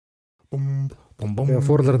Þegar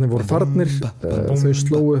foreldrarnir voru farnir þau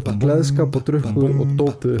slóu upp gleðskap og drukku og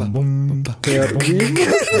dópuðu þegar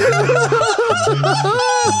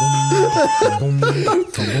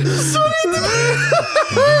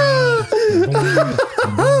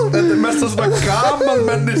Þetta mest að svona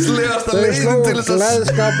gamalmennislegasta leiðin til þess að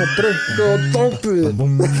gleðskap og drukku og dópuðu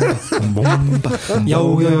Já,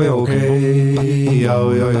 ok Já,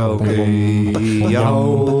 ok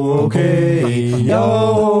Já,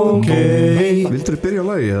 ok Vildur þið byrja á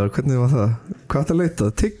lagi eða hvernig var það? Hvað ætti að leita?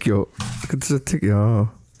 Tyggjó? Hvernig það tyggjó? Já,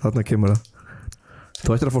 þarna kemur það Þú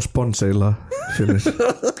ættir að fá spons eiginlega fyrir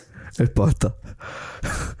upp á þetta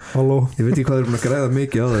Halló Ég veit ekki hvað þeir eru búin að græða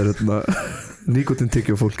mikið á þeir Nikotin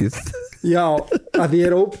tyggjó fólkið Já, að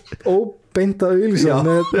ég óbeint að auglýsa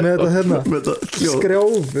með þetta hérna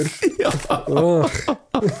skrjáfur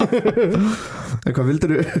En hvað,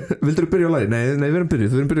 vildur þú byrja á lagi? Nei, við erum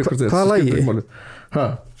byrjuð Hvaða lagi? Hæ?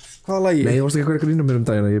 Hvaða lagi? Nei, ég varst ekki eitthvað grínum mér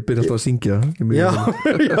dagina Ég byrja alltaf að syngja Já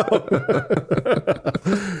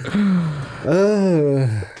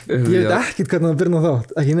Ég veit ekkert hvernig það byrja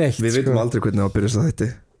þátt Ekki neitt Við veitum aldrei hvernig það byrja þess að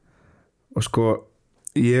þetta Og sko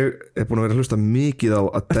Ég er búin að vera að hlusta mikið á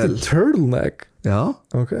Adele Þetta turtleneck Já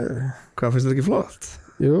Ok Hvað finnst þetta ekki flott?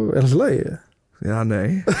 Jú, þetta lagi? Já,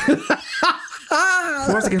 nei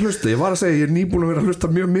Þú varst ekki að hlusta Ég var að segja Ég er nýbúin að vera að hlusta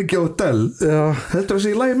mjög mikið á Adele Já Heldur að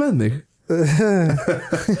segja lagi með mig?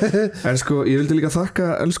 En sko, ég vildi líka þakka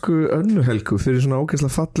elsku Önnu Helgu fyrir svona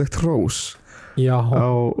ógeðslega fallegt hrós Já á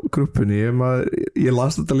grúppunni ég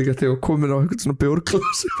las þetta líka þegar komin á eitthvað svona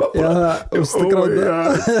bjórglas Já, það gráta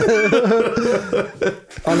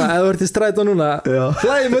Anna, ef þú ert í strætó núna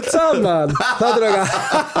hlægjum öll saman það er eitthvað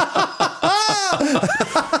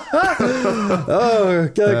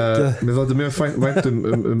Mér þótti mjög vænt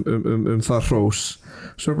um það hrós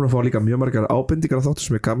Svo erum við að fá líka mjög margar ábendingar á þáttu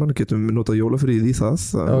sem er gaman, getum notað jólafríð í það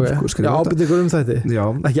okay. Já, ábendingar þetta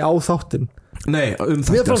ekki á þáttin Nei, þáttin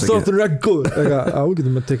Mér fannst þáttin ekki góð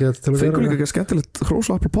getum við tekið þetta til að vera Fengur líka ekki skemmtilegt hrós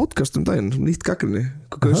á Apple podcast daginn, nýtt gagnrýni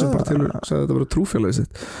sem bara til að sagði þetta vera trúfélagið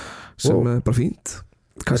sitt sem er bara fínt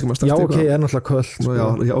Já, ok, er náttúrulega köld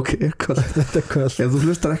Já, ok, er köld Þetta er köld Ef þú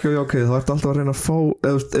hlustar ekki á Já, ok, þá ertu alltaf að reyna að fá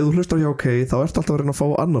ef þú hlustar á Já, ok, þá ertu alltaf að reyna að fá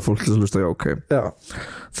annað fólk til að hlusta á Já, ok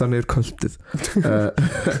Þannig er köldið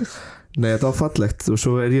Nei, þetta var fallegt og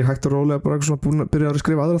svo er ég hægt og rólega bara svona búin að byrja að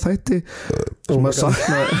skrifa aðra þætti sem að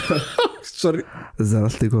sakna Sorry Þetta er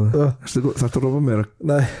allt í góð Þarftu að rópa mér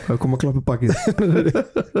Nei Það er komið að klappa bakið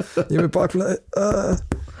Ég er með bakflæði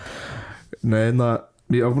Nei,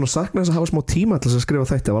 ég var búin að sakna þess að hafa smá tíma til þess að skrifa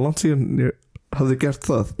þætti. Það var langt síðan ég hafði gert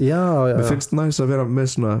það. Já. Mér finnst næs að vera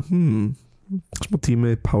með svona smá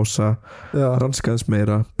tími, pása, rannsaka aðeins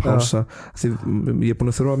meira, pása. Því ég er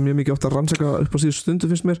búin að þurfa mjög mikið oft að rannsaka upp á síðustu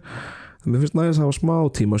stundu finnst mér. Mér finnst næs að hafa smá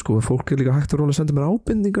tíma sko. Fólk er líka hægt að róla að senda mér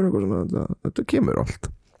ábendingar og svona. Þetta kemur allt.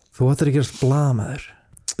 Þú ættir að gerast blaðamaður.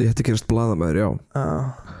 Ég ætti að gerast blaðamaður, já.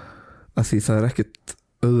 Af því það er ekkit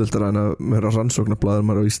auðveldara en að vera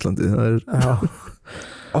rannsóknarblaðamaður á Íslandi. Það er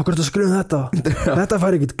Okkur ertu að skrifa þetta? Þetta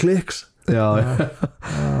fær ekkit kliks. Já.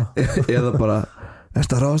 Eða bara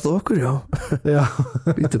ertu að ráðast á okkur? Já.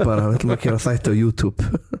 Býtu bara, við ætlum að gera þætti á YouTube.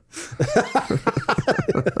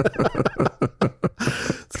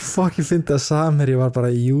 Fucking fyndi að Samherji var bara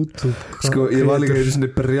í YouTube. Sko, ég var líka einu sinni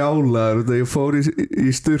brjálaður þegar ég fór í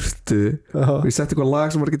sturtu og ég setti eitthvað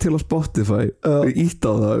lag sem var ekki til á Spotify og ég ítti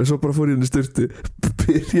á það og svo bara fór ég inn í sturtu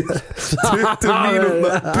byrja 20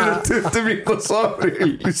 mínúna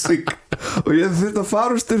Samherji-auglýsing og ég þurfti að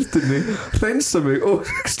fara úr sturtunni hreinsa mig og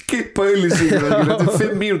skipa auglýsingur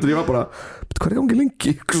eftir 5 mínútur. Ég var bara, hvað er gangi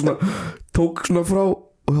lengi? Svona, tók svona frá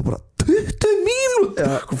og það bara 20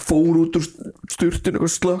 mínútur fór út úr sturtun og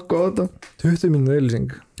slökk á þetta 20 mínútur auglýsing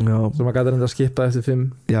sem maður gæti reynda að skipa eftir 5.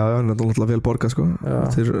 Já, það er náttúrulega vel borgað sko.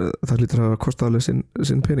 Það lítur að kosta alveg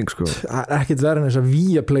sinn pening sko. Það er ekkit verið en þessar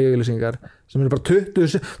Viaplay auglýsingar sem er bara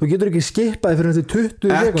 20, þú getur ekki skipaði fyrir eftir 20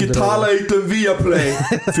 sekundur. Ekki tala eitthvað Viaplay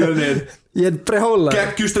fjörnir. Ég er brjála.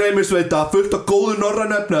 Geggju streymisveita, fullt af góðu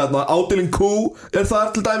norræn efni þarna. Ádilin Q er það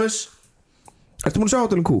til dæmis. Ertu múin að sjá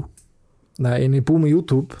Ádilin Q? Nei, en ég búið með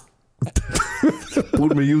YouTube.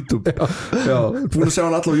 Búið með YouTube? Já, búið að sjá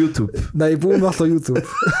hann alltaf á YouTube. Nei, ég búið með alltaf á YouTube.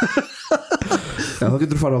 Já, þá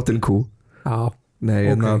getur þú fara á Ádilin Q. Já. Nei,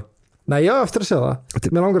 en að Nei, já, eftir að sjá það.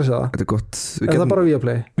 Mér langar að sjá það. Þetta er gott. Er það bara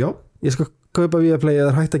Viaplay? Já. Ég skal kaupa Viaplay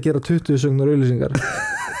eða hægt að gera 20 sekúndar auglýsingar.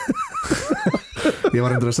 Ég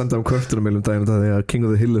var endur að senda kvörtunum meilum daginn þegar King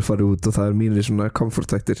of the Hill er farið út og það er mínir svona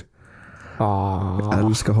comfort-tættir. Ég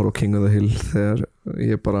elska að horfa á King of the Hill þegar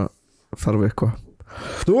ég bara þarf eitthvað.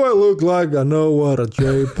 Do I look like I know what a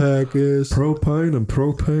JPEG is? Propane and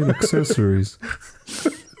propane accessories.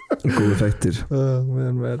 Góðu þættir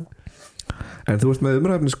En þú ert með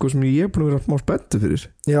umræfni sko sem ég er búin að vera smá spenntur fyrir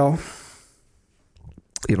Já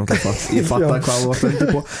Ég fattaði hvað þú varst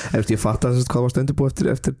undirbúið Ég fattaði hvað þú varst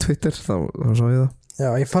undirbúið eftir Twitter þá sá ég það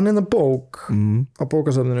Já, ég fann hérna bók á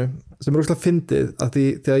bókasafninu sem ógeðslega fyndið að því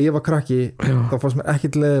þegar ég var krakki þá fannst mér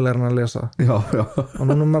ekkit leiðilegra en að lesa já. og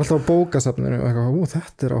núna er maður alltaf á bókasafninu og eitthvað,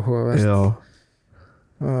 þetta er áhugavert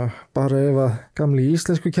bara ef að gamli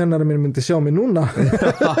íslensku kennari minn myndi sjá mig núna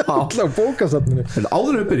alltaf á bókasafninu En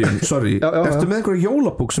áður við byrjum, sorry Ertu með einhverja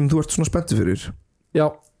jólabók sem þú ert svona spenntur fyrir? Já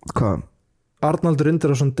Hvað? Arnaldur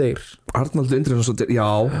Indriðason deyr Já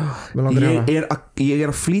ég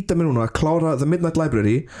er að flýta mér núna að klára The Midnight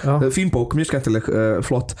Library fín bók, mjög skemmtileg,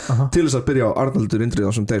 flott til þess að byrja á Arnaldur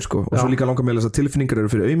Indriðason deyr sko. og svo líka langar með þess að tilfinningar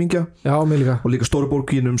eru fyrir aumingja og líka stóru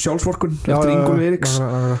bókin sjálfsvorkun eftir Ingólfur Eiríks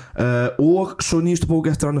og svo nýjustu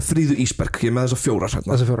bók eftir hann Fríðu Ísberg ég er með þessar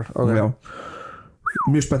fjórar okay.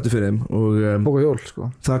 mjög spenntur fyrir þeim bók og jól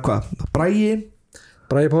sko. Það er hvað?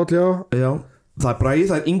 Bragi Páll, já það er Bragi,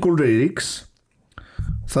 það er Ingólfur Eiríks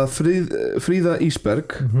það er Fríða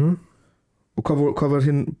Ísberg og hvað var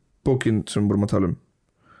hinn bókin sem vorum að tala um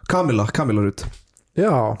Kamilla Rutt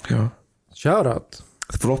já. Shout out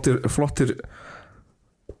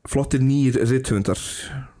flottir nýr rithöfundar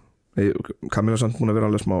Kamilla samt múin að vera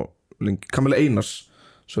alveg smá lengi. Kamilla Einars,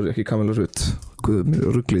 sorry ekki Kamilla Rutt guð, mér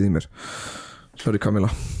ruglið í mér sorry Kamilla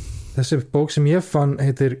þessi bók sem ég fann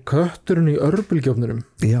heitir Kötturinn í örbylgjófnurum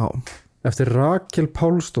já eftir Rakel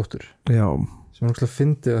Pálsdóttur já sem er náttúrulega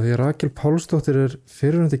fyndið að því að Rakel Pálsdóttir er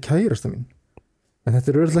fyrirhundi kærasta mín en þetta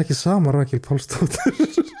er örugglega ekki sama Rakel Pálsdóttir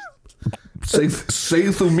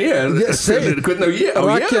Segð þú mér hvernig á ég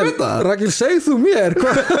að vita Rakel, segð þú mér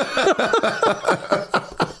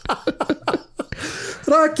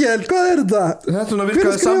Rakel, hvað er þetta? Þetta svona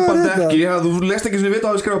virkaði samband ekki þú lest ekki sem ég veit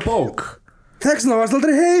að skrifa bók Textna varst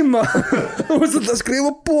aldrei heima Þú varst alltaf að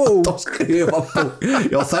skrifa bók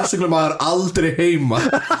Já þess vegna maður aldrei heima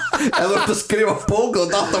Ef þú ert að skrifa bók þá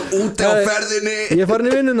er alltaf úti á ferðinni Ég er farin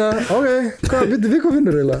í vinnuna Ok, hvað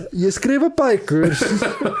finnur eiginlega? Ég skrifa bækur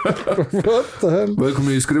What the hell Við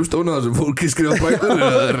komum í skrifstofuna þar sem fólki skrifa bækur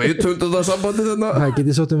Rithöfundar það sambandi þarna Það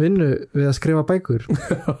getið sóttum vinnu við að skrifa bækur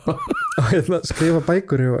Skrifa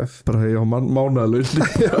bækur bara ég á mánaðalaun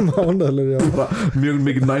Mjög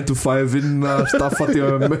mikið 9 to 5 vinna staffati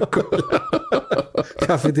á mökku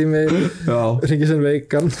kaffitími ringi sem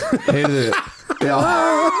veikan heyrðu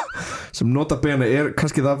sem nota bene er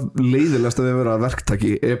kannski það leiðilegast að við vera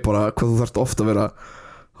verktaki er bara hvað þú þarft ofta að vera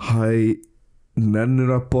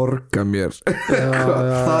nennir að borga mér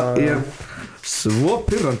það er svo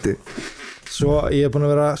pirrandi svo ég er búin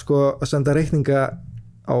að vera sko að senda reikninga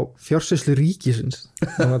á fjársýslu ríkisins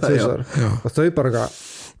og þau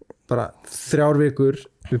bara 3 vikur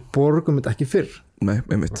við borgum þetta ekki fyrr nei,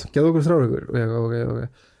 einmitt geðu okkur 3 vikur okay.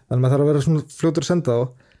 Þannig maður þarf að vera svona fljótur að senda þá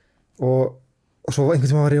og svo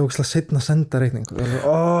einhvern tíma var ég ógeðslega seinna að senda reikning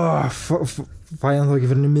fæ hann þá ekki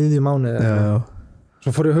fyrir miðjum mánuði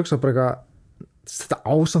svo fór ég að hugsa bara þetta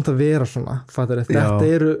ásamt að vera svona þetta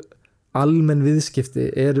eru almenn viðskipti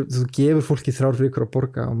þú gefur fólki 3 vikur að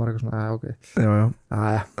borga og maður eitthvað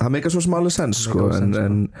svona það meikar svo smáli sens sko,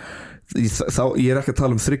 en ég er ekki að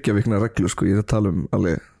tala um 3 vikna reglu sko, ég er að tala um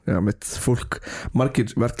alveg, mitt fólk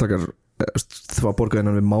margir verktakar það var borgað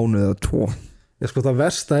innan við mánuð eða 2 sko það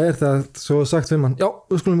versta er þegar svo sagt við mann,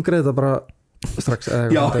 við skulum greiða bara strax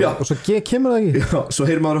og svo kemur það ekki svo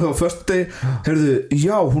heyrir maður á föstudegi heyrðu,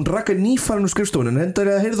 hún rakka nýfarinn úr skrifstofunni en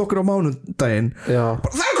hendar ég að heyrðu okkur á mánudaginn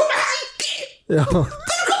bara, það er komið helgi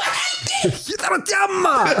ég þarf að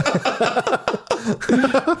djamma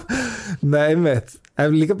nei mitt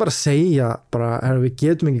ef líka bara segja við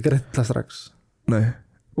getum ekki greitt það strax nei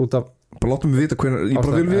út af bara látum við vita hvenær ég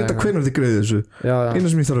bara vil vita hvenær þið greiði þessu eina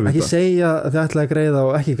sem ég þarf að vita ekki segja að þið ætlaði að greiða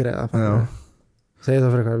og ekki greiða segja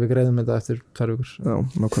það frekar, við greiðum þetta eftir 2 vikur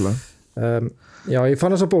nákvæmlega ég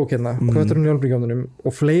fann þessa bók hérna Kötturinn í örbylgjófnunum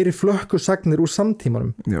og fleiri flökkusagnir úr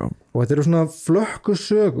samtímanum og þetta eru svona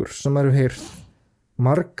flökkusögur sem eru heyrt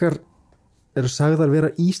margar eru sagðar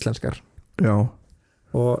vera íslenskar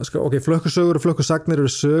og flökkusögur og flökkusagnir eru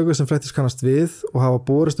sögur sem flettist kannast við og hafa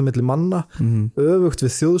borist milli manna öfugt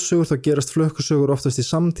við þjóðsögur þá gerast flökkusögur oftast í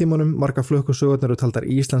samtímanum margar flökkusögurnar eru taldar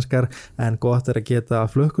íslenskar en gott er að geta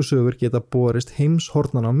að flökkusögur geta borist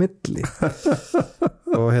heimshornan á milli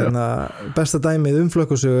og besta dæmið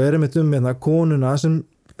flökkusögu er einmitt konuna sem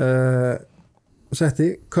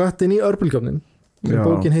setti köttinn í örbylgjófnin sem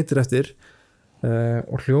bókin heitir eftir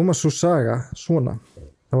og hljóma svo saga svona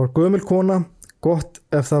það var gömul kona gott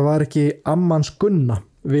ef það var ekki ammans Gunna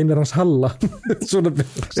vinir hans Halla svona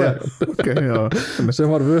sem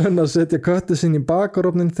var vön að setja köttu sinn í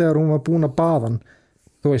bakarofnin þegar hún var búin að baða hann,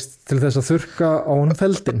 þú veist, til þess að þurrka á honum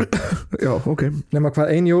feldin. Já, ok. Nema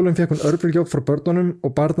hvað ein jólum fekk hún örbylgjuofn frá börnunum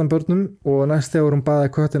og barnabörnum og næst þegar hún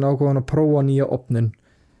baði köttin ákvað hann að prófa nýja ofnin.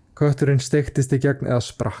 Kötturinn steiktist í gegn eða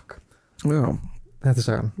sprakk. Já. Þetta er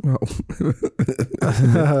sagan.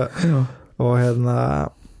 Já. Og hérna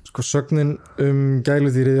sko sögnin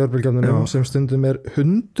gæludýrið í örbylgjuofnunum sem stundum er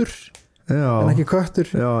hundur en ekki köttur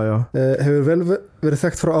hefur vel verið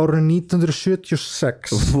þekkt frá árinu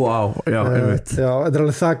 1976. Wow, já, ég veit. Já, þetta er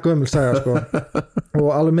alveg það gömul saga sko og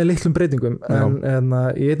alveg með litlum breytingum en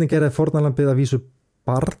í einnig gerði fórnarlambið að vísu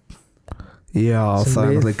barn. Já, það er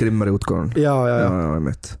náttúrulega grimmari útgáfan. Já, ég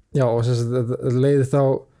veit. Já, og þetta leiði þá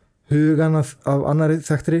hugan af annarri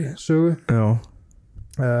þekktri sögu. Já.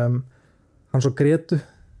 Hann svo Gretu,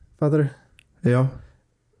 fattar þú? Já.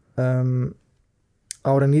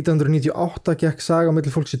 Árið 1998 gekk saga á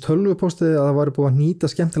milli fólks í tölvupóstið að það væri búið að nýta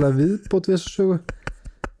skemmtilega viðbót við þessu sögu.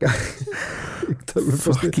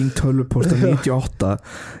 Fucking tölvupóst af 98.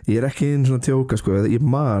 Ég er ekki einn svona tjóka sko, ég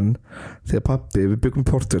man þegar pappi, við byggum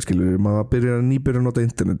Portugal skilur, maður nýbyrja að nota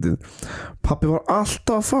internetið, pappi var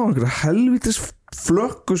alltaf að fá einhverja helvítis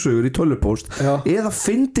flökkusögur í tölvupóst eða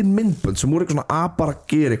fyndin myndbönd sem voru eitthvað svona að bara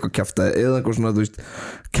gera eitthvað kjaftaði eða eitthvað svona, þú veist,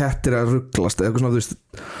 kettir að rugglast eða eitthvað svona, þú veist,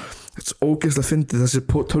 þetta er ógeðslega fyndið þessi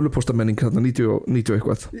tölvupóstamenning hérna 90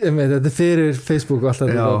 eitthvað. Ég veit, þetta er fyrir Facebook og allt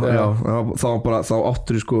þetta. Já, þá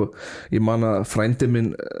áttur ég sko, ég man að frændi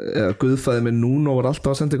minn eða guðfæði minn núna var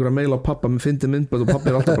alltaf að senda einhverja mail á pappa með fyndin myndbönd og pappi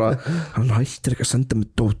er alltaf bara, hann hættir ekki að senda mig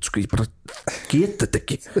dót sko, ég bara get þetta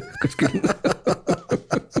ekki.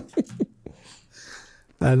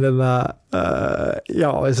 En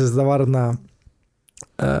já, það var hérna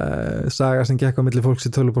saga sem gekk á milli fólks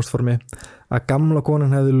í tölvupóstformi að gamla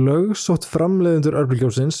konan hefði lögsótt framleiðendur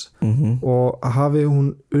örbylgjófsins og hafi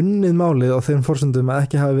hún unnið málið á þeim forsendum að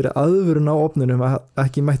ekki hafi verið aðvörun á ofninum að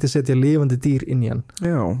ekki mætti setja lifandi dýr inn í hann.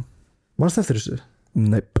 Já. Manstu eftir þessu?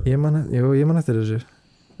 Nei. Ég man eftir þessu.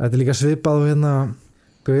 Þetta er líka svipað á hérna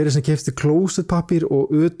gauri sem keypti klósettpappír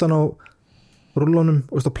og utan á rúllunum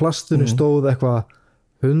og á plastinu stóð eitthvað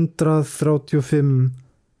 135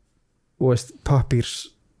 og veist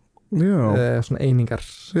pappírs svona einingar.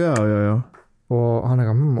 Já. Og hann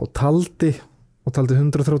eitthvað og taldi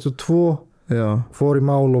 132 fór í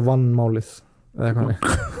mál og vann málið eða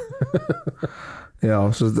eitthvað. Já,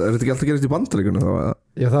 svo er þetta ekki alltaf gerist í Bandaríkjunum þá?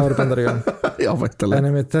 Já, það var í Bandaríkjunum. Já, væntanlega.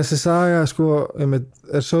 En þessi saga sko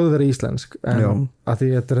er sögð verið íslensk en að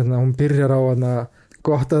því þetta er hérna, hún byrjar á hérna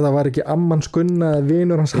gott að það var ekki ammans Gunna eða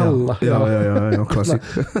vinur hans Halla. Já, klassík.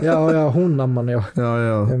 Já, hún amman, já.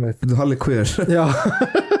 Já. Þetta Halli hver? Já.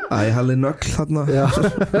 Æ, Halli nögl þarna. Já,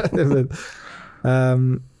 ég veit.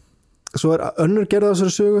 Svo er önnur gerð á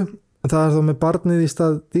þessari sögu en það er þá með barnið í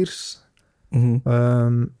stað dýrs.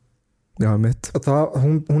 Já, mitt.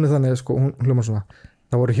 Hún er þannig, sko, hún hljómar svona.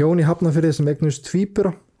 Það voru hjón í Hafnarfirði sem eignust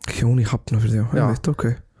tvíbura. Hjón í Hafnarfirði, já, mitt,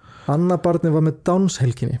 ok. Annað barnið var með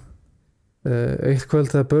Downs-helginni. Eitt kvöld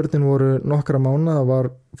þegar börnin voru nokkra mánaða var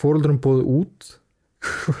foreldurum boðið út.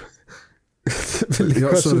 Já,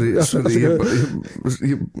 sorry já.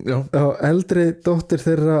 Eldri dóttir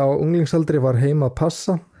þeirra á unglingsaldri var heima að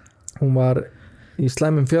passa. Hún var í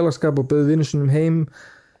slæmum félagsskap og bauð vinum sínum heim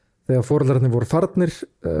þegar foreldrarnir voru farnir.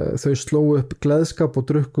 Þau slóu upp gleðskap og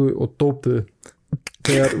drukku og dópuðu.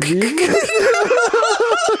 Þegar við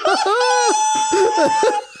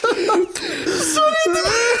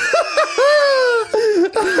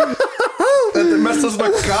Þetta er mest að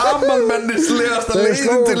svona gamalmennislegasta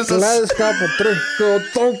leiðin til þess að gleðskap og drukku og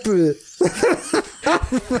dópuðu.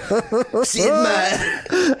 Sýn maður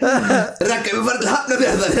Ragga, við farum til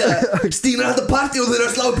Hafnarfjarðar. Stína hægt að partí og þau eru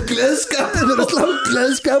að slá upp gleðskap. Þau eru að slá upp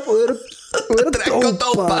gleðskap og þau eru að drekka og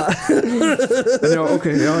dópa. Já, ok,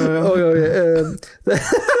 já.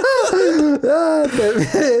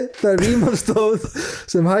 Það er vímanstóð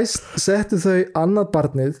sem hæst settu þau annað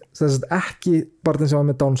barnið, þess að ekki barnið sem var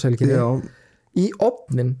með Downs-helginni, í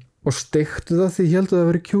ofnin og steiktu það því héldu það að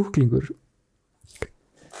vera kjúklingur.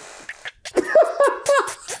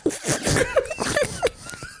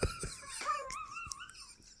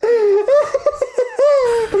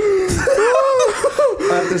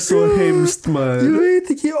 Þetta er svo heimst maður. Ég veit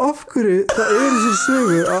ekki af hverju það er þessi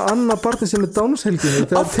sögu að annað barnið sem er Downs-helginni.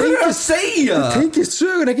 Af hverju að segja það? Það tengist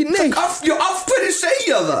sögun ekki neitt. Af hverju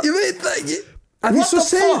segja það? Ég veit það ekki. What the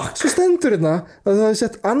fuck? Svo stendur hérna að það hefði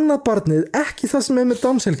sett annað barnið, ekki það sem er með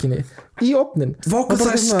Downs-helginni, í ofnin. Vokk,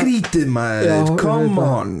 það er skrítið maður. Come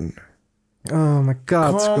on. Oh my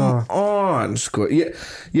god, come on, sko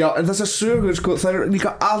já, en þessar sögur, sko, það er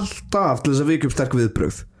líka alltaf til þess að vekja upp sterk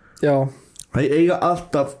viðbrögð. Já. Það eiga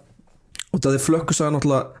alltaf, og það er flökkusaga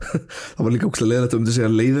náttúrulega það var líka ógeðslega leiðilegt að segja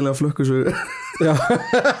leiðilega flökkusaga. Já.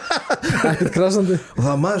 Ekkert krassandi. Og það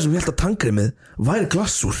var maður sem held að tannkremið væri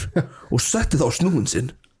glassúr og setti það á snúin sinn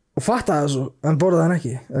og fattaði þessu, en borðaði hann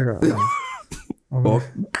ekki eitthvað. Og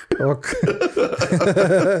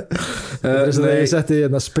ég setti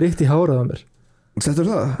spritt í hárað á mér. Settur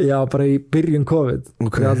það? Já, bara í byrjun COVID.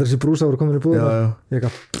 Okay. Allir þessi brúsa voru komin í búðina. Ég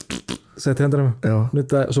setti hendur á mig,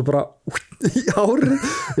 nutta og svo bara í hárið.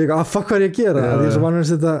 Ég fuck hvað er ég að gera? Ég er svo vanur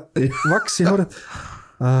að setja vaks í hárið.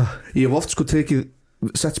 Ég hef oft sko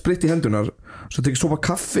sett spritt í hendunar, svo tekið sopa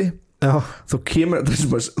kaffi. Já. Þá kemur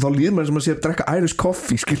þá líður maður sem að sé að drekka Irish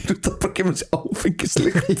coffee, skilur, það bara kemur þessi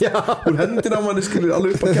áfengislykt úr hendina á manni, skilur,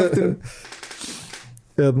 alveg upp á kjaftinum.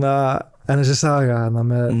 En þessi saga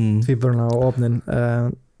með tvíburana og ofnin,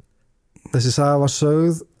 þessi saga var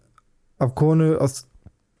sögð af konu á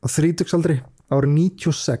 30-aldri árið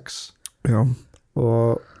 96. Já.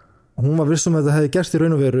 Og hún var viss að þetta hefði gerst í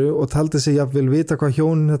raun og veru og taldi sig jafnvel vita hvað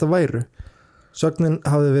hjónin þetta væru. Sögnin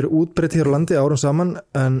hafði verið útbreidd hér á landi árum saman,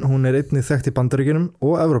 en hún er einnig þekkt í Bandaríkjunum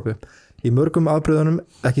og Evrópu. Í mörgum afbrigðunum,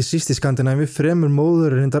 ekki síst í Skandinavíu, fremur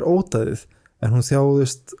móðurinn reyndar ódæðið, en hún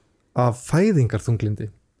þjáðist af fæðingarþunglindi.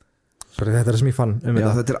 Þetta er það sem ég fann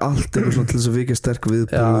þetta. Þetta er allt eitthvað svona til þess að vekja sterk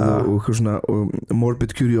viðbrögð og eitthvað svona og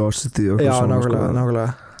morbid curiosity og eitthvað svona. Já,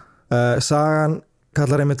 nákvæmlega. Sagan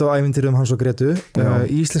kallar einmitt á ævintýrum Hans og Gretu.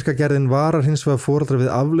 Íslenska gerðin varar hins vegar foreldra við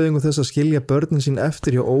afleiðingu þess að skilja börnin sín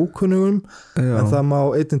eftir hjá ókunnugum, en það má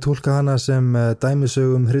einnig túlka hana sem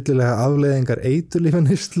dæmisögum hryllilega afleiðingar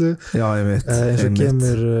eiturlyfjaneyslu, eins og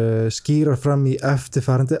kemur skýrar fram í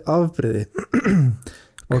eftirfarandi afbrigði.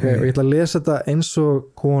 Og ég ætla að lesa þetta eins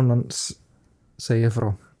og konan segir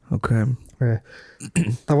frá.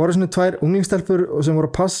 Það voru svona 2 unglingstelpur sem voru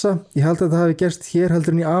að passa. Ég held að þetta hafi gerst hér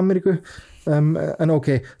heldur en í Ameríku. En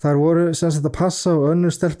þar voru sem sagt að passa og önnur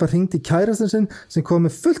stelpa hringdi í kærastinn sinn sem kom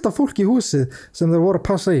með fullt af fólki í húsið sem þeir voru að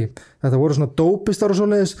passa í. Þetta voru svona dópistar og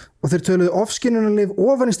svoleiðis og þeir töluðu ofskynjunarlyf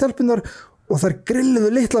ofan í stelpunar og þær grilluðu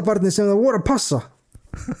litla barnið sem þeir voru að passa.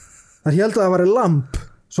 Þær héldu að það væri lamb,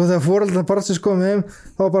 svo þegar foreldrar barnsins komu heim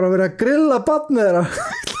þá var bara verið að grilla barnið þeirra.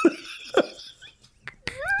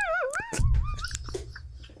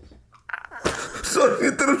 Sorry,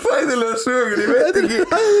 þetta eru hræðilega sögur, ég veit ekki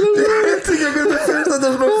að hvernig finnst þetta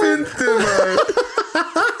svona fyndið, maður.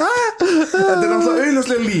 Þetta er náttúrulega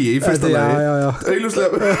augljóslega lygi í fyrsta lagi.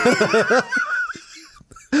 Augljóslega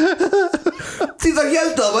því það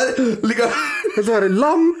held að það væri líka þetta væri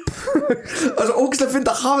lamb. Það er svo ógeðslega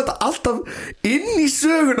fyndið að hafa þetta alltaf inn í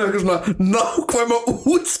söguna, eitthvað svona nákvæma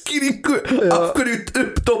útskýringu af hverju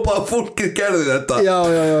uppdópaða fólkið gerði þetta.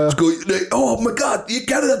 Sko, oh my god, ég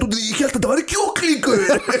gerði þetta út í, ég held að þetta væri kjúklingur.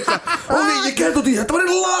 Ég gerði þetta út í, þetta væri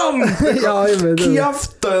lamb. Ég veit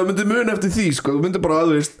kjafta, það myndi muna eftir því, sko, þú myndi bara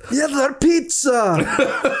aðveist ég held að það er pizza.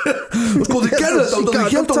 Sko, þið gerði þetta út í, ég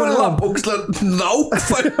held að það væri lamb. Ógeðslega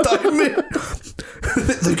nákvæmt dæmi.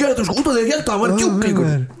 Þau gerði þetta sko út af því að ég held að það væri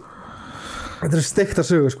kjúklingur. Þetta er steikta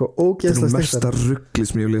sögur, sko, ógeðslega steikta. Þetta er mesta ruggli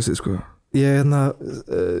sem ég hef lesið, sko. Ég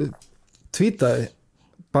tweetaði,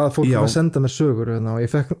 baða fólk að senda mér sögur og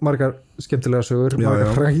ég fekk margar skemmtilegar sögur,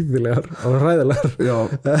 margar hræðilegar og hræðilegar.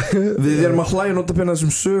 Við erum að hlæja notabenna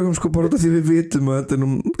þessum sögum, sko, bara því við vitum að þetta er nú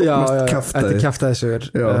mest kjaftaði. Þetta er kjaftaði sögur.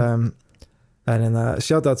 En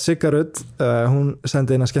shoutout Sigga Rudd, hún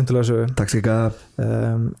sendi eina skemmtilega sögu. Takk Sigga.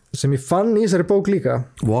 Sem ég fann í þessari bók líka.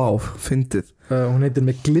 Wow, fyndið. Hún heitir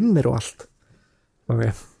Með glimmer og allt.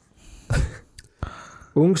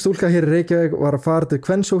 Ung stúlka hér í Reykjavík var að fara til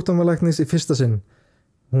kvensjúkdómalæknis í fyrsta sinn.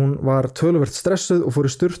 Hún var töluvert stressuð og fór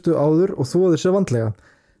í sturtu áður og þvoði sér vandlega.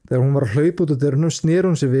 Þegar hún var að hlaupa út úr dyrunum sneri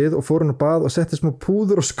hún sér við og fór hún á bað og setti smá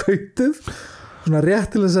púður og skautið, svona rétt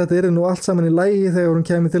til þess að þetta er nú allt saman í lagi þegar hún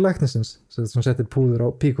kemur til læknisins. Hún setti púður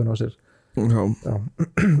á píkun á sér.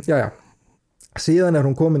 Já. Síðan er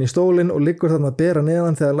hún komin í stólinn og liggur þarna að bera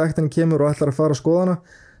neðan þegar læknirinn kemur og ætlar að fara að skoða hana.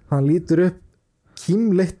 Hann lítur upp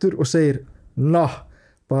kímleittur og segir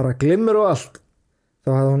bara glimmer og allt.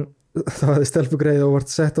 Þá hafði stelpugreið og vart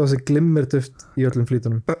sett á þessi glimmerduft í öllum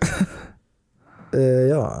flýtunum.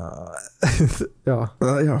 Já,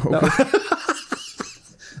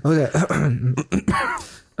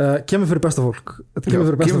 kemur fyrir besta fólk. Kemur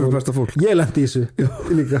fyrir besta fólk. Ég lendi í þessu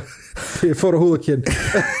líka. Ég fór á húð og kinn.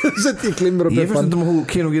 Setti ég glimmer og ég fyrst á húð og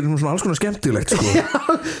kinn og getur svona alls konar skemmtilegt, sko.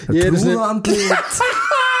 Trúða andlit.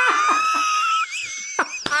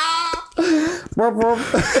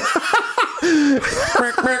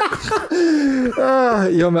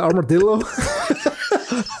 Ég var með armadillo.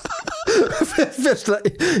 fyrst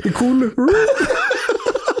í kúlu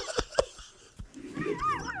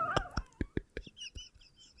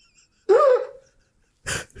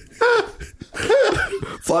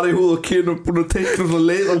fara í húð og kyn og búin að teikna svona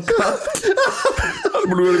leið á kall hann er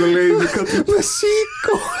búin að vera eitthvað leið í kall með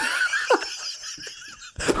síkó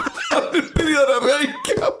hann er byrjað að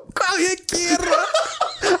reykja hvað ég gera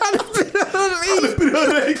hann er byrjað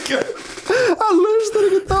að reykja hann hlustar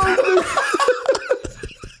ekki á mig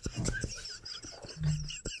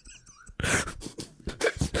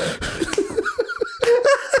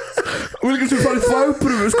og vil ekki sem fara í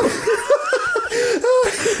þvagpröfu sko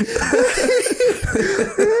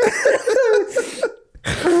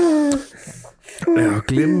já,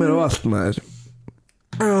 glimmir og allt maður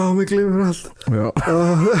já, mig glimmir allt já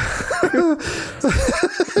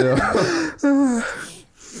já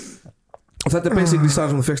og þetta er basically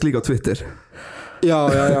sagan sem þú fegst líka á Twitter já,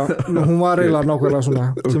 hún var eiginlega nákvæmlega svona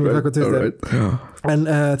sem ég fekk á Twitter en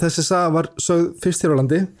þessi saga var sögð fyrst hér á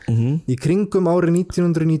landi í kringum árið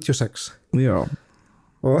 1996 já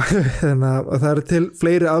og það eru til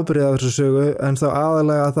fleiri afbrigði af þessu sögu en þá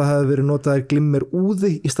aðalega að það hefði verið notaðir glimmir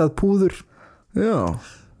úði í stað púður já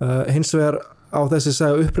hins vegar á þessi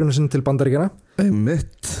saga uppruna sinni til Bandaríkjanna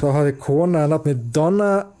einmitt þá hafði kona að nafni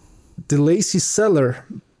Donna DeLacy Seller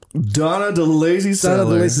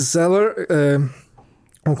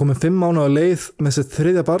hún kom með 5 mánuða leið með sitt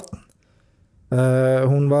 3. barn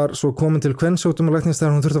hún var svo komin til kvensóttumalæknis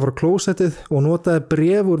þegar hún þurfti að fara á klósettið og notaði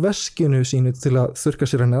bréf úr veskinu sínu til að þurrka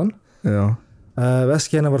sér að neðan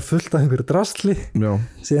veski hennar var fullt af einhverju drasli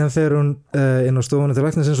síðan fer hún inn á stofunni til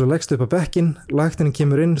læknisins og leggst upp að bekkin læknirinn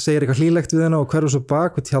kemur inn, segir eitthvað hlýlegt við hennar og hverfur svo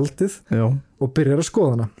bak við tjaldið og byrjar að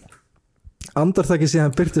skoða hana andartaki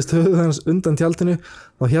síðan byrtist höfuð hans undan tjaldinu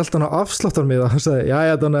þá hélt hann á afsláttarmiða og hann sagði,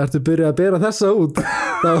 jæja Donna, ertu byrjað að bera þessa út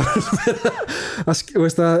það var að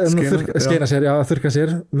skeina sér, að þurrka sér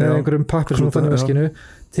með einhverjum pappir sem hún fann í veskinu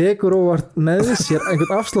tekur óvart með sér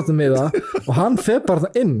einhvern afsláttarmiða og hann fer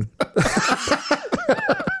bara inn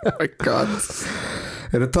oh my god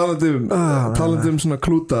talandi svona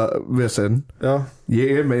klútavesen ég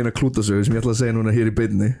er með eina klútasögu sem ég ætla að segja núna hér í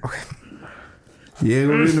beinni ég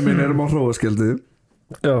og vinnu minn erum á Hróarskeldu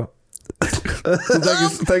já þú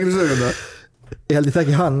þekkir söguna ég held ég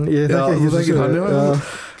þekki hann þú þekkir hann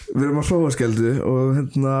við erum á Hróarskeldu og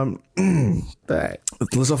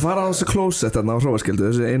til þess að fara á þessi klósett á Hróarskeldu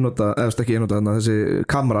þessi einnota, eða ekki einnota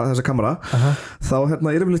þessa kamera þá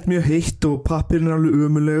er yfirleitt mjög heitt og pappirinn er alveg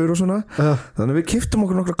umulegur og svona þannig við keyptum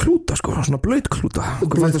okkur nokkra klúta sko, svona blautkklúta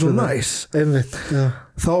okkur fannst það svo næs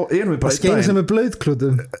þá erum við bara skeina sem er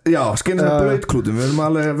blautkklútum skeina sem er blautkklútum við erum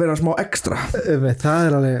alveg að vera smá ekstra það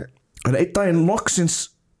er alveg en einn daginn loksins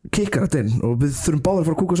kikkar þetta inn og við þurfum báðir að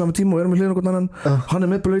fara að kúka á sama tíma og erum við hliðin okkur annan hann er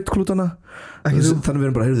með blautkklútana þannig við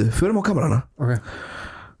erum bara, heyrðu, förum á kamerana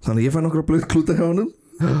þannig ég fæ nokkra blautkklúta hjá honum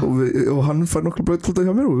og hann fær nokkra blautkklúta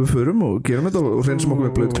hjá mér og við förum og gerum þetta og reynsum okkur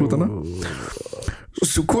með blautkklútana og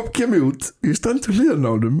svo kem ég út ég stend til hliðin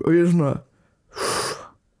á honum og ég er svona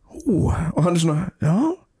og hann er svona já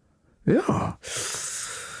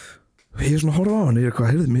og ég er svona að horfa á hann og ég er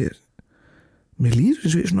eitthvað, heyrðu, mér líður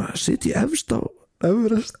eins og ég svona sitt í efst á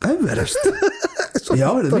Everest já,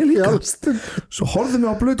 þetta er líka svo horfðum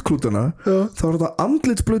við á blautkklútana þá var þetta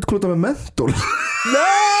andlitsblautkklúta með mentól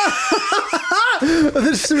það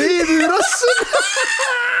er sviðið í rassin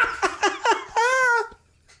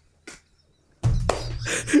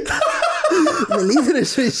mér líður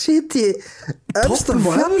eins og ég sitt í efst á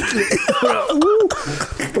fjalli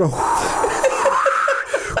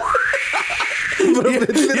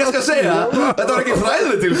ég skal segja þetta var ekki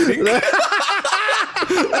hræðileg tilfinning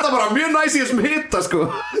þetta var bara mjög næs í þessum hita sko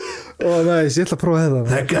næs, ég ætla að prófa þetta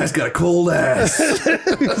that guy's got a cold ass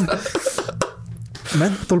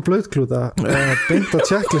mentól blautkklúta beint á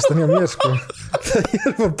checklistan hjá mér sko ég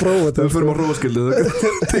er bara að prófa þetta við förum á Hróarskeldu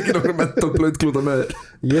tekið nokkru mentól blautkklúta með þér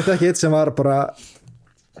ég þekki eitt sem var bara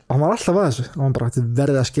hann var alltaf að þessu hann var bara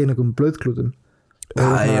verið að skeina um blautkklútum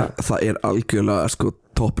það er algjörlega sko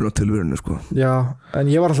toppin á tilverinu sko já, en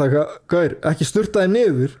ég var alltaf eitthvað, gaur, ekki sturtaði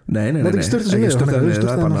niður nei ekki sturtaði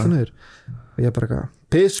niður og ég bara eitthvað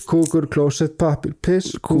piss, kúkur, klósett, pappir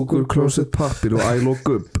piss, kúkur, klósett, pappir og I look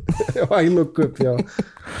up og I look up, já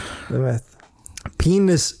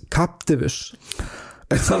penis captivus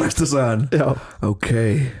er það næst að segja hann? Já ok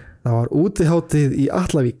það var útihátíð í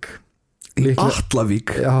Atlavík í Atlavík?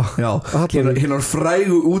 já hinnar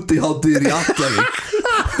frægu útihátíðir í Atlavík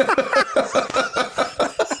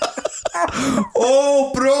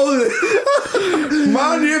bróðir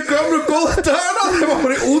mann ég gamlu góða dagana þegar maður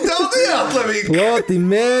var í útihátíð í Atlavík Bloody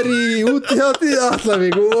Mary útihátíð í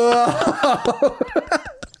Atlavík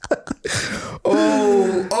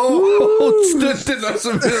stundina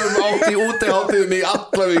sem við höfum átt í útihátíðinni í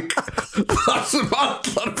Allavík, þar sem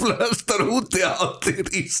allar flestar útihátíðir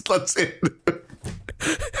Íslands eru.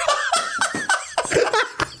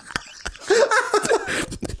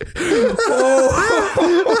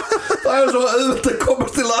 Það er svo auðvitað að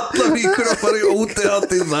komast til Allavíkur og fara í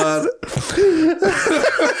útihátíð þar.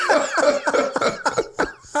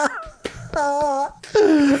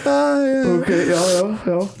 Ok, já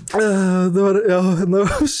Það var, hérna á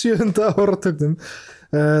 7. áratögnum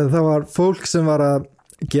það var fólk sem var að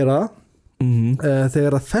gera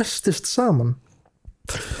þegar það festist saman.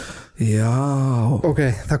 Já. Ok,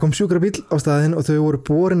 það kom sjúkrabíll á staðinn og þau voru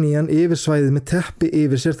borin í hann yfir svæðið með teppi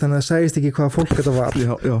yfir sér þannig að það sæðist ekki hvaða fólk þetta var.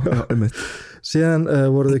 Já, einmitt. Síðan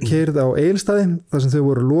voru þau keyrð á Egilsstaði þar sem þau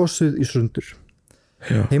voru losuð í sundur.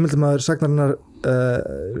 Heimildamaður sagnarinnar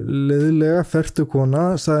leiðilega fertu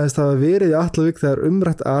kona sagðist hafa verið í Allavík þegar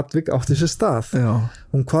umrætt atvik átti sér stað. Já.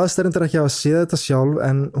 Hún kvaðst reyndar ekki hafa séð þetta sjálf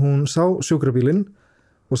en hún sá sjúkrabílinn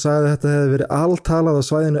og sagði að þetta hefði verið altalað á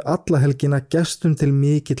svæðinu alla helgina gestum til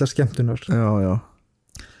mikillar skemmtunar. Já.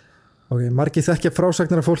 Ok, margir þekkja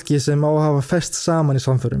frásagnar af fólki sem á að hafa fest saman í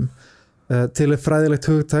samförum. Til fræðilegt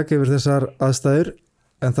hugtak yfir þessar aðstæður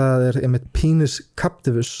en það er einmitt penis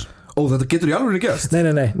captivus. Ó, þetta getur í alveg gerst?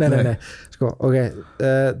 Nei. Sko, ok,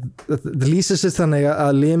 það lýsir sér þannig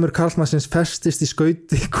að limur karlmannsins festist í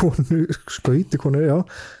skauti konu, já.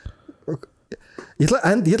 Ég ætla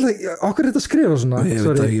okkur þetta að skrifa svona. Ég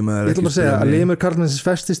veit ekki með Ég ætla bara að segja að limur karlmannsins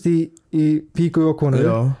festist í píku og konu.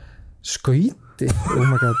 Já. Skauti, oh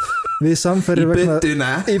my god. Við samferði í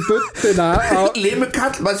budduna limur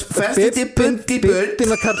karlmanns festist í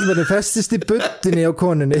budduna karlmanni festist í buddunni á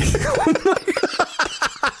konunni.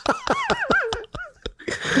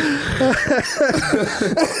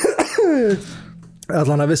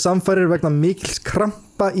 Allan að við samfærir vegna mikils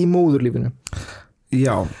krampa í móðurlífinu.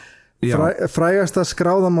 Já. Frægasta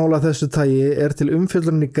skráðamála þessu tagi er til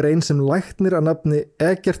umfjöllunni grein sem læknir að nafni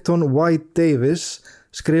Egerton Y. Davis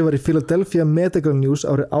skrifar í Philadelphia Medical News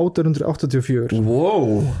árið 1884.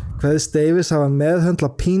 Wow. Kveðst Davis hafa meðhöndla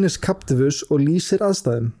penis captivus og lýsir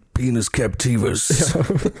aðstæðum. Penis captivus.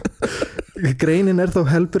 Greinin er þó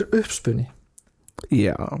helber uppspunni.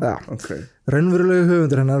 Já, ok. Raunverulegu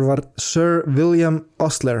höfundur hennar var Sir William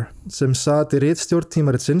Osler sem sat í ritstjórn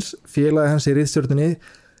tímaritsins. Félagi hans í ritstjórninni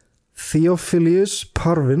Theophilus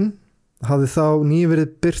Parvin hafði þá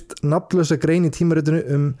nýverið byrt nafnlausa grein í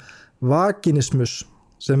tímaritinu vaginismus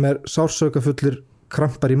sem er sársökafullir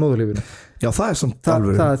krampar í móðurlífinu. Já, það er samt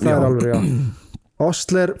alveg. Það er alveg, já.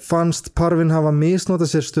 Osler fannst Parvin hafa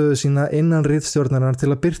misnotað sér stöðu sína innan ritstjórnarinnar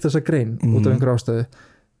til að byrta þessa grein út af einhver ástæðu.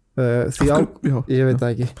 Ég veit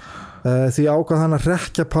það ekki. Því ákvað hann að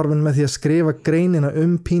rekja Parvin með því að skrifa greinina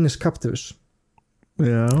penis captivus.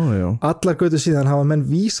 Já. Allar götur síðan hafa menn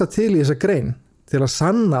vísa til í þessa grein til að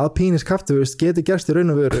sanna að penis captivus geti gerst í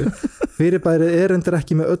raun og veru. Fyrirbærið er endur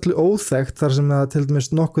ekki með öllu óþekkt þar sem það til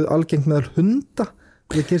dæmis nokkuð algengt meðal hunda.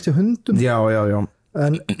 Það gerst í hundum. Já.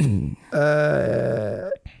 En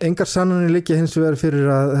engar sannanir liggja hins vegar fyrir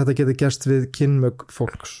að þetta geti gerst við kynmök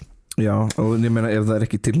fólks. Já, og ég meina ef það er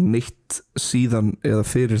ekki til neitt síðan eða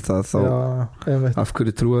fyrir það þá af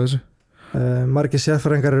hverju trúa þessu? Margir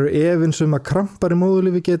sérfræðingar eru efins að krampar í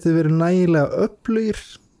móðurlífi geti verið nægilega öflugir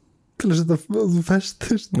til þess að það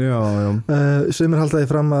festist. Já. Sumir halda því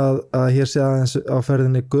fram að hér sé aðeins á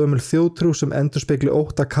ferðinni gömul þjóðtrú sem endurspegli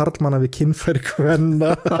ótta karlmanna við kynfæri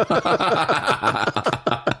kvenna.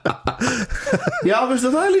 Já, veistu,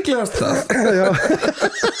 það er líklegast það. Já.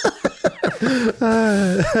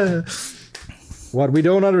 What we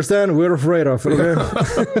don't understand, we're afraid of. Okay?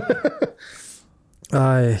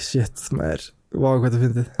 Shit, maður. Vá, hvað það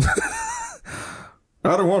fyndið.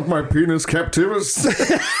 I don't want my penis captivus.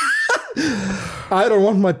 I don't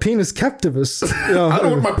want my penis captivus. I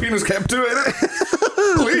don't want my penis captivated.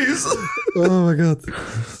 Please. Oh my god.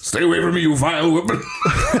 Stay away from me, you vile woman.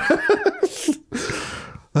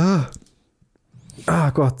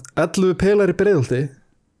 Gott. 11 pelar í Breiðholti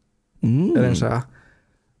er eins að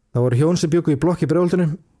það voru hjón sem bjuggu í blokk í Breiðholtinu.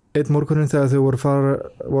 Einn morgunin þegar þau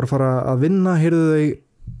voru fara að vinna heyrðu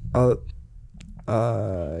þau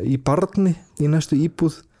að í barni í næstu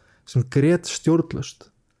íbúð sem grét stjórnlaust.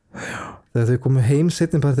 Þegar þau komu heim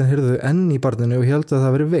seinnipartin heyrðu þau enn í barninu og héldu að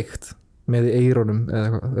það veri veikt með í eirónum eða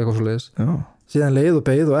eitthvað svoleiðis. Síðan leið og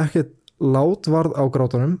beið og ekkert lát varð á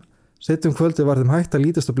grátunum. Seinna kvöldi var þeim hægt að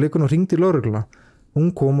lítast á blikun og hringdi í lögregluna.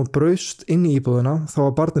 Hún kom og braust inn í íbúðina, þá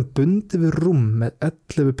var barnið bundið við rúm með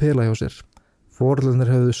 11 pela hjá sér. Foreldrarnir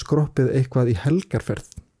höfðu skroppið eitthvað í helgarferð.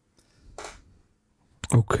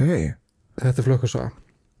 Ok. Þetta er flökkusaga.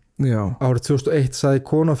 Já. Árið 2001 sagði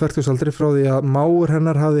kona á 40-aldri frá því að mágur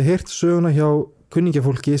hennar hafði heyrt söguna hjá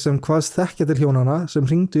kunningjafólki sem hvaðst þekkja til hjónana sem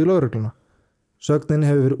hringdu í lögregluna. Sögnin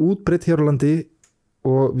hefur verið útbreidd hér á landi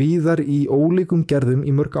og víðar í ólíkum gerðum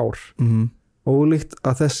í mörg ár. Ólíkt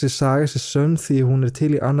að þessi saga sé sönn því hún er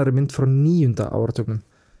til í annari mynd frá 9. áratugnum.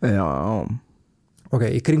 Já. Ok,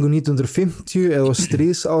 í kringu 1950 eða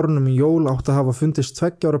stríðsárunum í jól átt að hafa fundist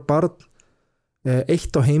 2 ára barn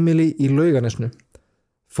eitt á heimili í Laugarnesnu.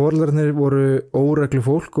 Foreldrarnir voru óreglu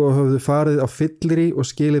fólk og höfðu farið á fyllirí og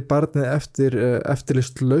skilið barnið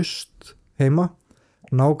eftirlist laust heima.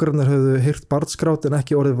 Nágrannar höfðu heyrt barnsgrát en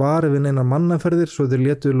ekki orðið varið við neinar mannaferðir svo þeir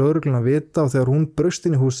létu lögregluna vita og þegar hún braust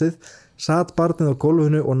inn í húsið sat barnið á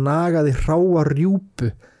gólfinu og nagaði hráa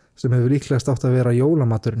rjúpu sem hefur líklegast átt að vera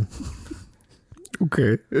jólamaturinn. Ok,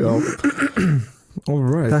 já. All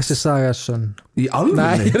right. Þessi saga er sönn. Í alveg?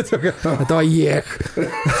 Nei, þetta var ég.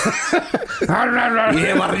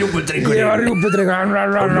 Ég var rjúpudrengurinn. Og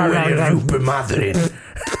nú er ég rjúpumaðurinn.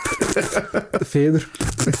 Fiður.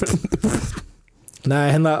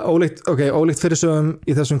 Nei, ólíkt fyrir sögum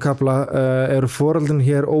í þessum kafla eru foreldrin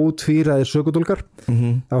hér ótvíræðir sökudólkar.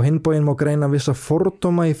 Á hinn bóginn má greina vissa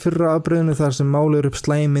fordóma í fyrra afbrigðinu þar sem máli upp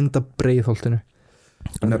slæm mynd af Breiðholtinu.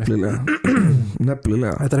 Nefnilega.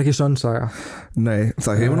 Þetta er ekki sönn saga. Nei,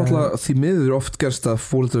 það hefur náttúrulega því miður oft gerst að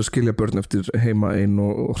foreldrar skilja börn eftir heima einn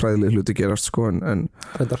og hræðileg hluti gerast sko en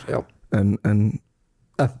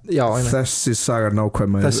þessi saga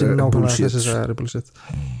nákvæma er bullshit. Þessi saga er bullshit.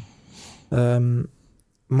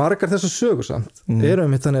 Margar þessar sögur samt eru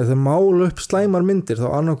þannig að þeir mála upp slæmar myndir þá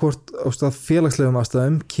annarkvort á félagslegum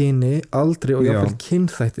aðstæðum, kyni, aldri og jafnvel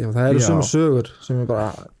kynþætti og það eru svona sögur sem ég bara,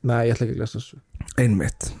 nei, ég ætla ekki að lesa þessu.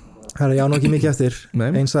 Einmitt. Herra, já, nú ekki mikið eftir.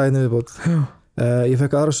 Ein sagði viðbót. Ég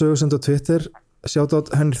fekk aðra sögu senda á Twitter.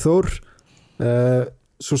 Shoutout Henry Þór.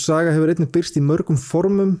 Svo saga hefur einnig birst í mörgum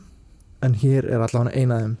formum en hér er allavega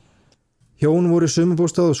ein af þeim. Hjón voru í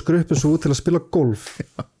sumarbústað og skruppu svo út til að spila golf.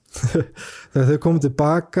 Þegar þau komu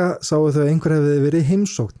tilbaka sáu þau að einhver hefði verið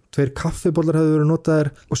heimsókn. 2 kaffibollar hefði verið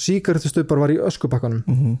notaðir og sígarettustubbar var í öskubakkanum.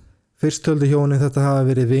 Fyrst töldu hjónin þetta hafa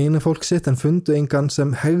verið vinafólk sitt en fundu engan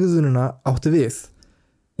sem hegðunina átti við.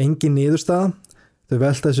 Engin niðurstaða. Þau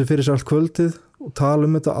velta þessu fyrir sér allt kvöldið og tala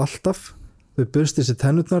þetta alltaf. Þau bursti sér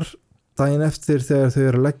tennurnar. Daginn eftir þegar þau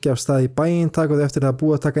eru að leggja af stað í bæinn taka þau eftir að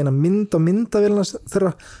búa að taka eina mynd á myndavélina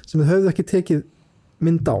þeirra sem þau höfðu ekki tekið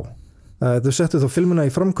mynd á. Þau settu þá filmuna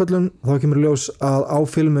í framköllun og þá kemur ljós að á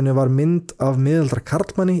filmunni var mynd af miðaldra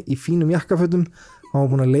karlmanni í fínum jakkafötum. Hann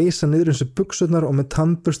var búin að leysa niður eins og buxurnar og með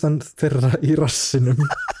tannburstan þeirra í rassinum.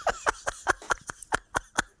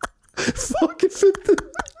 Fucking fyndið.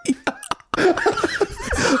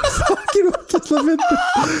 Fucking ógeðslega fyndið.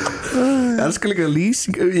 Ég elska líka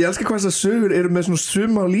ég elska hvað þessar sögur eru með svona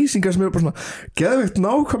suma lýsingar sem eru bara svona geðveikt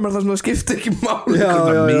nákvæmar þar sem það skiptir ekki máli.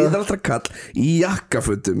 Miðaldra kall í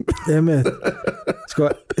jakkafötum.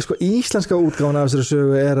 Sko íslenska útgáfan af þessari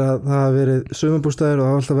sögu er að það hafa verið sumarbústaðir og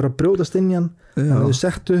það var alltaf verið að brjótast inn í hann. Þannig að þau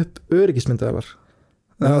settu upp öryggismyndavélar.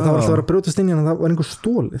 Það var alltaf verið að brjótast inn í hann en það var einhver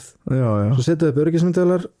stólið. Svo settu upp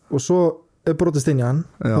öryggismyndavélar og svo brjótast inn í hann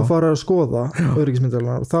og fara að skoða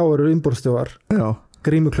öryggismyndavélar og þá eru innborðstjóðar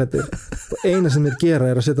grímuklæddir og eina sem þeir gera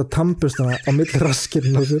er að setja tannbustana á milli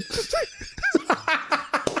raskinn á sér.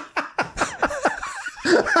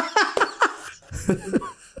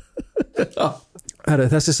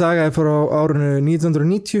 Þessi saga er frá árinu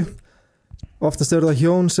 1990. Oftast eru það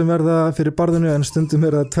hjón sem verða fyrir barðinu en stundum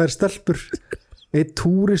eru það 2 stelpur, 1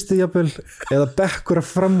 túristi jafnvel eða bekkur af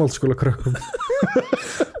framhaldsskóla krökkum.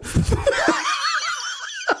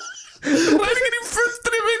 Ræningin í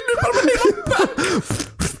fullri vinnu bara með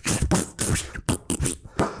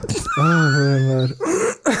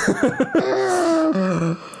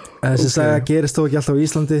Þessi saga gerist þó ekki alltaf á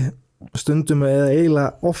Íslandi. Stundum eða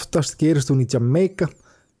eiginlega oftast gerist hún í Jamaica,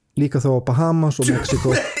 líka þó á Bahamas og Mexiko.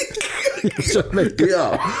 Já.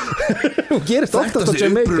 Hún gerist oftast á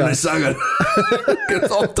Jamaica.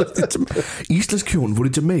 Gerist oftast í Jamaica. Íslensk hjón voru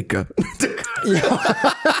í Jamaica.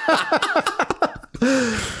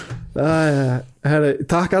 Herri,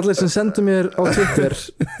 takk allir sem sendu mér á Twitter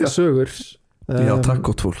sögur. Já, takk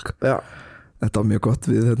gott fólk. Já. Þetta var mjög gott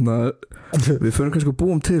við við förum kannski að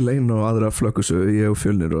búum til einu og aðra flökkusögu, ég og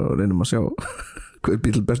Fjölnir og reynum að sjá hver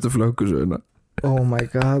bíl bestu flökkusöguna. Oh my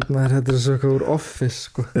god, þetta er svo eitthvað úr Office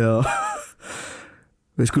sko. Já.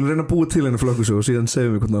 Við skulum reyna að búa til einu flökkusögu og síðan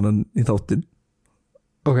segjum við hvernig annan í þáttinn.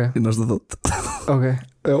 Í næsta þátt. Okay.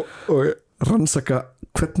 Rannsaka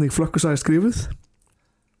hvernig flökkusaga er skrifuð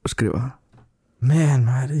og skrifa.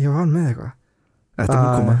 Maður, ég var með eitthvað.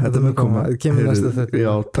 Þetta mun koma. Það kemur næsta þetta.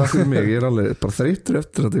 Já, takk fyrir mig, ég er alveg bara þreyttur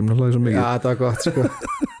eftir þetta, ég mun að hlaða svo mikið. Já, þetta var gott sko.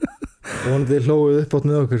 vonandi hlóið upp átt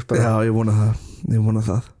með okkur bara. Já, ég vona það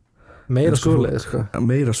meira svoleiðis sko.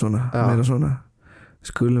 meira svona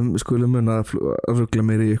skulum mun að ruggla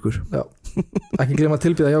meira í ykkur já. Ekki gleyma að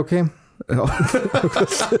tilbýða já ok já.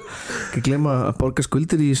 Ekki gleyma að borga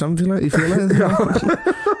skuldir í félagið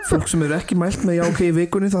fólk sem eru ekki mælt með já ok í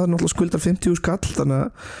vikunni það er náttúrulega skuldar 50 skall þannig að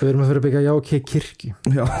við erum að fyrir að byggja já ok kirkju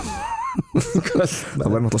já það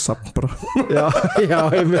væri náttúrulega samt bara já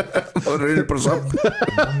það reynir bara samt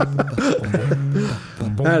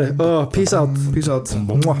peace out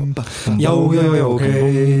já ok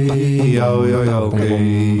já ok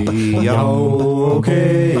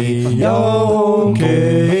já ok